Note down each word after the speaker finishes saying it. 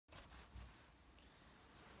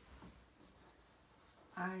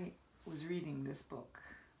I was reading this book.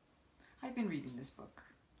 I've been reading this book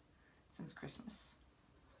since Christmas.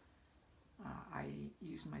 I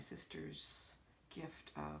used my sister's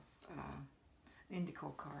gift of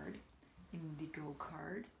Indigo card,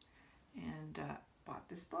 and bought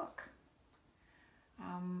this book.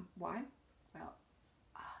 Why? Well,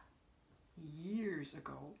 years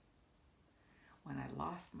ago, when I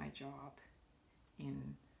lost my job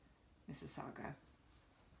in Mississauga,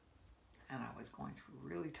 and I was going through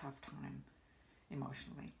a really tough time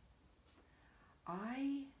emotionally,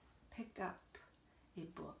 I picked up a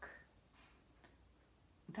book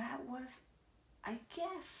that was, I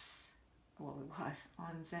guess, well, it was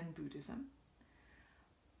on Zen Buddhism.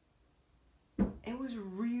 It was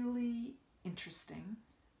really interesting,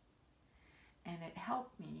 and it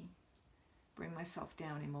helped me bring myself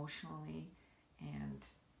down emotionally, and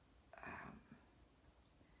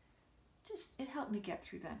just it helped me get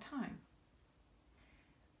through that time.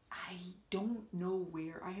 I don't know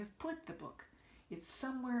where I have put the book. It's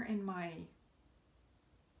somewhere in my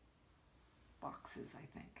boxes, I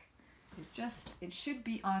think. It should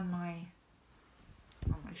be on my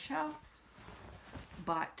shelf,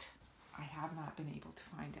 but I have not been able to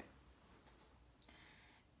find it.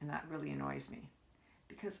 And that really annoys me,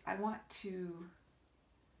 because I want to,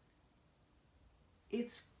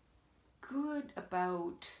 it's good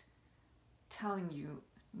about telling you,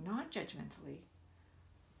 not judgmentally,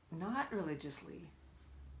 not religiously,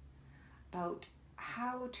 about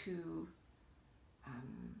how to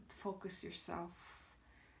focus yourself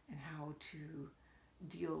and how to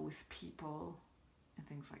deal with people and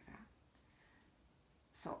things like that.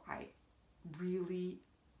 So I really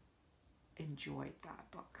enjoyed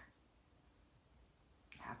that book.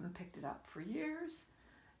 Haven't picked it up for years,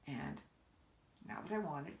 and now that I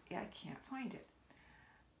want it, I can't find it.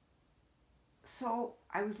 So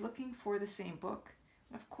I was looking for the same book,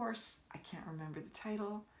 and of course I can't remember the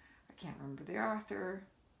title, I can't remember the author,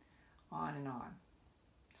 on and on.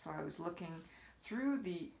 So I was looking through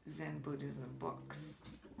the Zen Buddhism books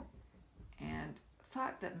and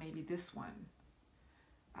thought that maybe this one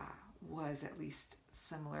was at least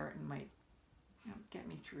similar and might, get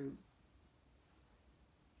me through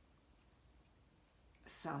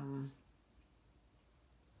some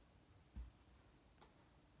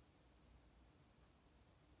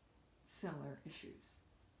similar issues.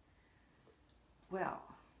 Well,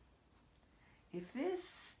 if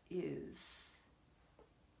this is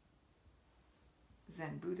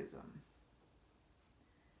Zen Buddhism,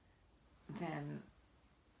 then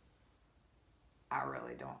I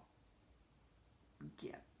really don't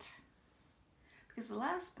get. Because the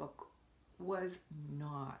last book was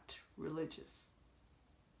not religious.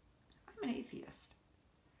 I'm an atheist.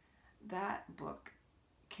 That book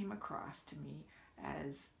came across to me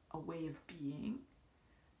as a way of being,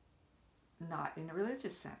 not in a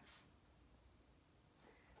religious sense.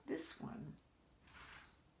 This one,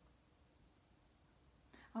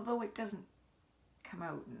 although it doesn't come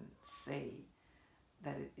out and say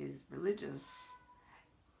that it is religious,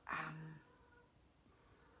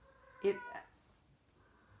 it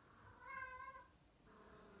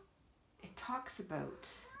talks about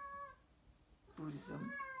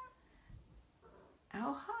Buddhism.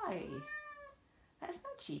 Oh, hi. That's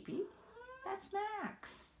not Cheapy. That's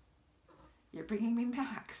Max. You're bringing me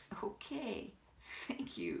Max. Okay.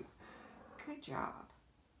 Thank you. Good job.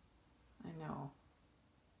 I know.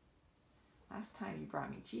 Last time you brought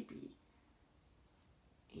me Cheapy,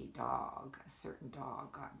 a certain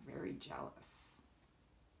dog, got very jealous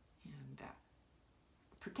and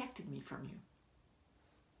protected me from you.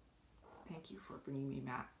 Thank you for bringing me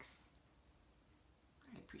Max.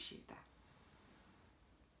 I appreciate that.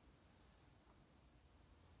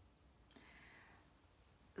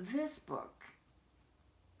 This book,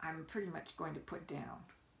 I'm pretty much going to put down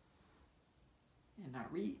and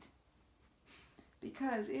not read,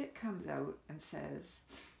 because it comes out and says,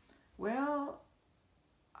 well,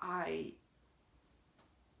 I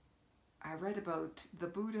read about the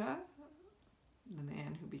Buddha, the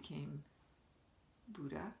man who became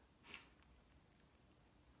Buddha,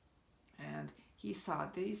 and he saw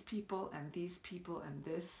these people and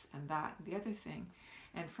this and that and the other thing,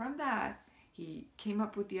 and from that he came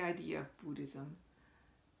up with the idea of Buddhism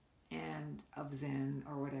and of Zen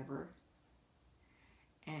or whatever,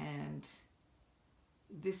 and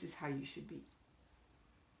this is how you should be.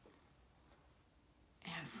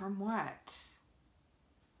 And from what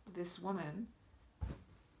this woman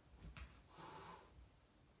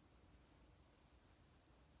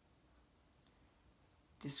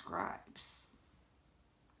describes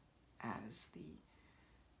as the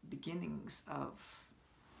beginnings of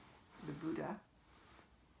the Buddha,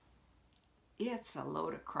 It's a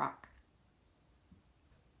load of crock.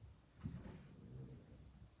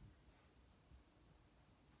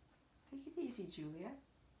 Take it easy, Julia.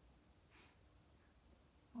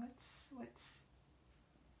 What's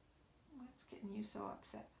getting you so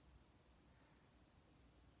upset?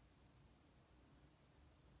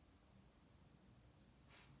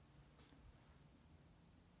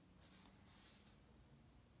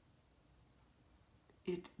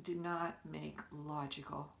 It did not make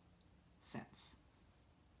logical sense.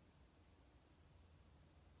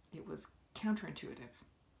 It was counterintuitive.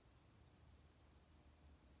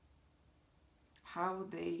 How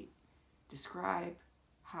they describe,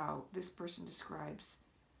 how this person describes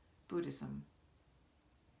Buddhism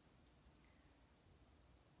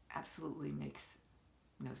absolutely makes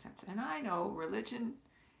no sense. And I know religion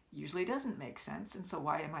usually doesn't make sense, and so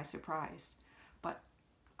why am I surprised? But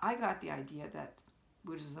I got the idea that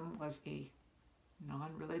Buddhism was a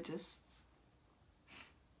non-religious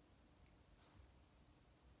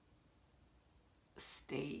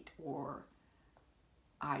state or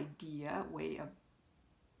idea, way of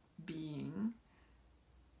being,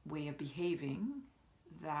 way of behaving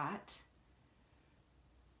that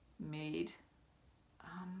made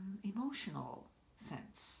emotional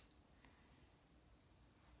sense.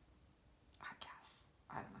 I guess.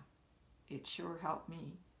 I don't know. It sure helped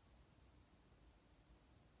me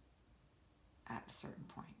at a certain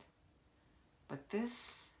point. But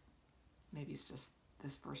this, maybe it's just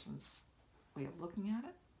this person's way of looking at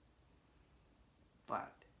it,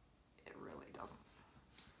 but it really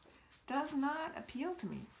does not appeal to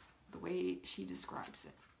me the way she describes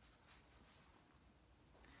it.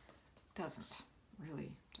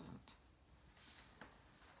 Really doesn't.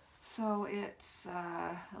 So it's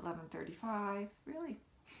 11:35, really.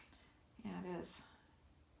 Yeah, it is.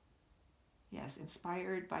 Yes,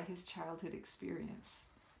 inspired by his childhood experience.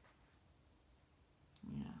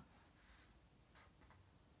 Yeah.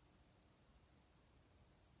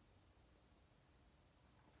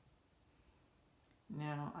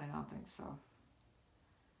 No, I don't think so.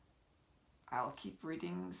 I'll keep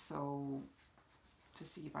reading so to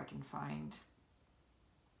see if I can find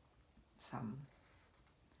some.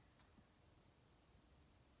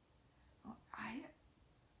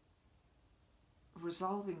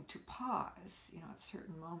 Resolving to pause, at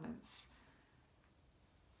certain moments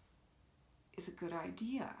is a good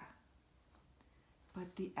idea.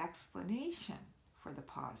 But the explanation for the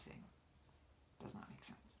pausing does not make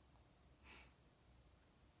sense.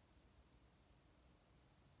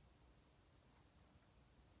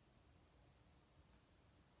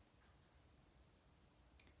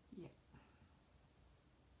 Yeah.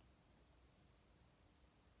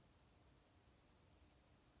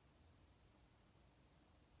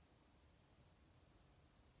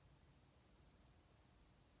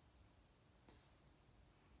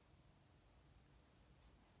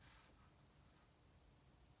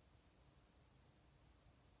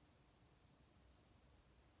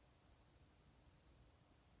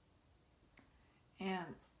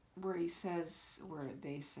 And where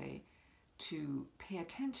they say to pay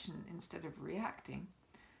attention instead of reacting,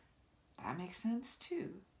 that makes sense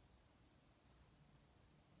too.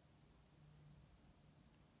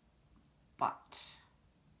 But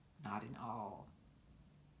not in all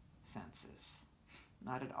senses,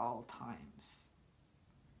 not at all times.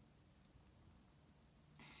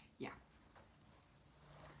 Yeah.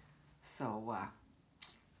 So,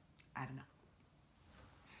 I don't know.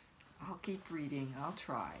 I'll keep reading, I'll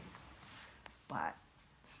try. But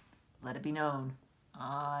let it be known,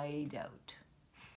 I doubt.